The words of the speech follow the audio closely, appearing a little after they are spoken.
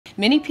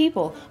Many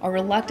people are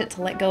reluctant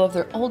to let go of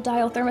their old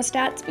dial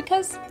thermostats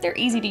because they're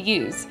easy to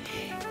use,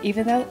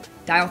 even though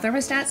dial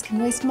thermostats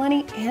can waste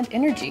money and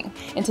energy.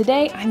 And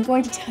today I'm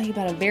going to tell you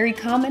about a very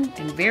common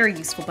and very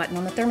useful button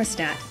on the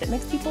thermostat that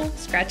makes people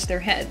scratch their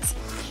heads.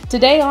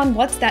 Today on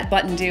What's That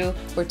Button Do,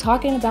 we're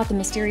talking about the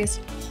mysterious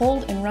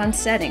hold and run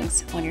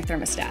settings on your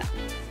thermostat.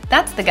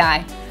 That's the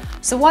guy.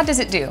 So what does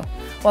it do?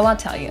 Well, I'll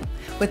tell you.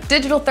 With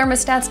digital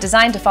thermostats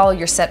designed to follow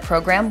your set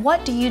program,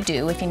 what do you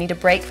do if you need a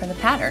break from the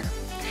pattern?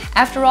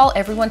 After all,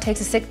 everyone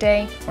takes a sick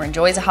day or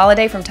enjoys a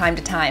holiday from time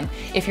to time.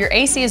 If your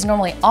AC is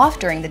normally off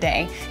during the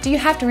day, do you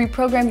have to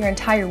reprogram your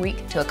entire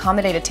week to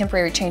accommodate a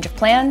temporary change of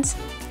plans?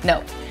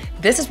 No.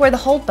 This is where the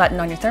hold button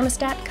on your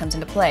thermostat comes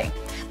into play.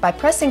 By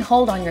pressing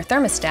hold on your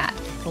thermostat,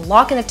 it'll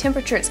lock in the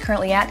temperature it's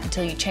currently at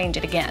until you change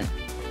it again.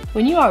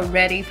 When you are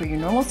ready for your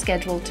normal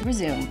schedule to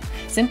resume,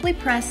 simply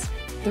press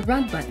the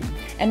run button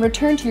and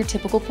return to your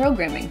typical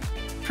programming.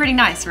 Pretty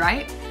nice,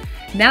 right?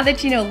 Now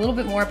that you know a little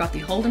bit more about the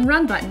hold and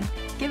run button,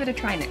 give it a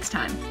try next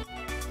time.